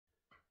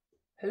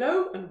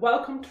Hello and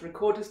welcome to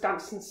Recorders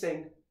Dance and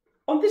Sing.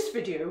 On this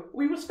video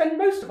we will spend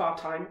most of our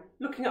time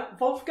looking at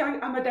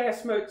Wolfgang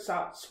Amadeus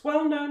Mozart's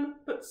well-known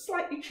but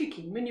slightly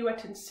cheeky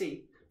Minuet in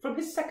C from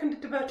his second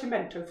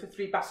Divertimento for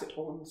 3 basset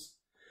horns.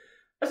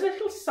 As a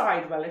little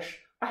side relish,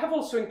 I have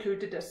also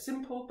included a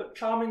simple but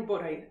charming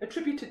Bourree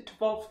attributed to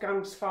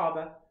Wolfgang's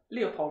father,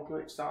 Leopold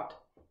Mozart.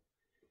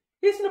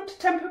 Here's an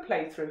up-to-tempo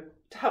playthrough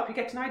to help you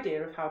get an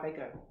idea of how they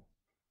go.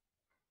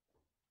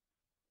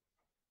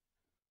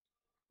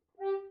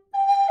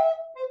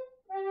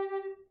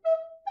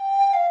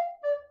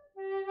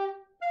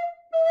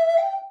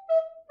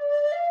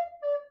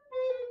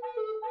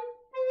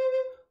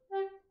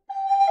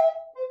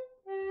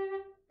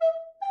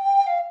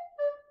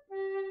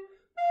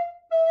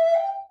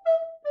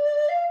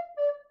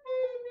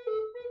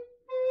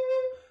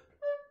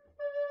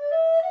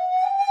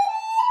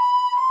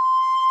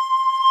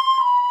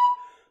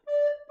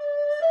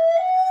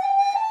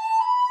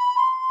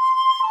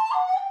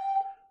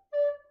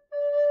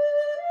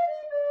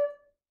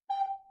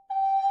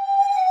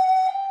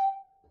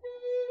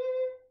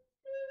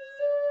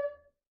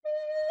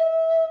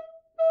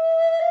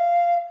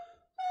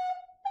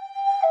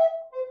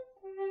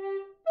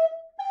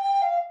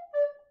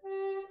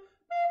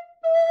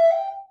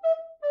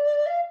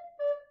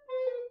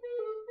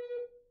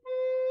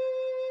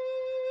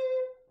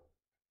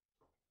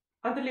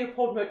 And the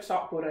Leopold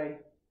Mozart Bourree.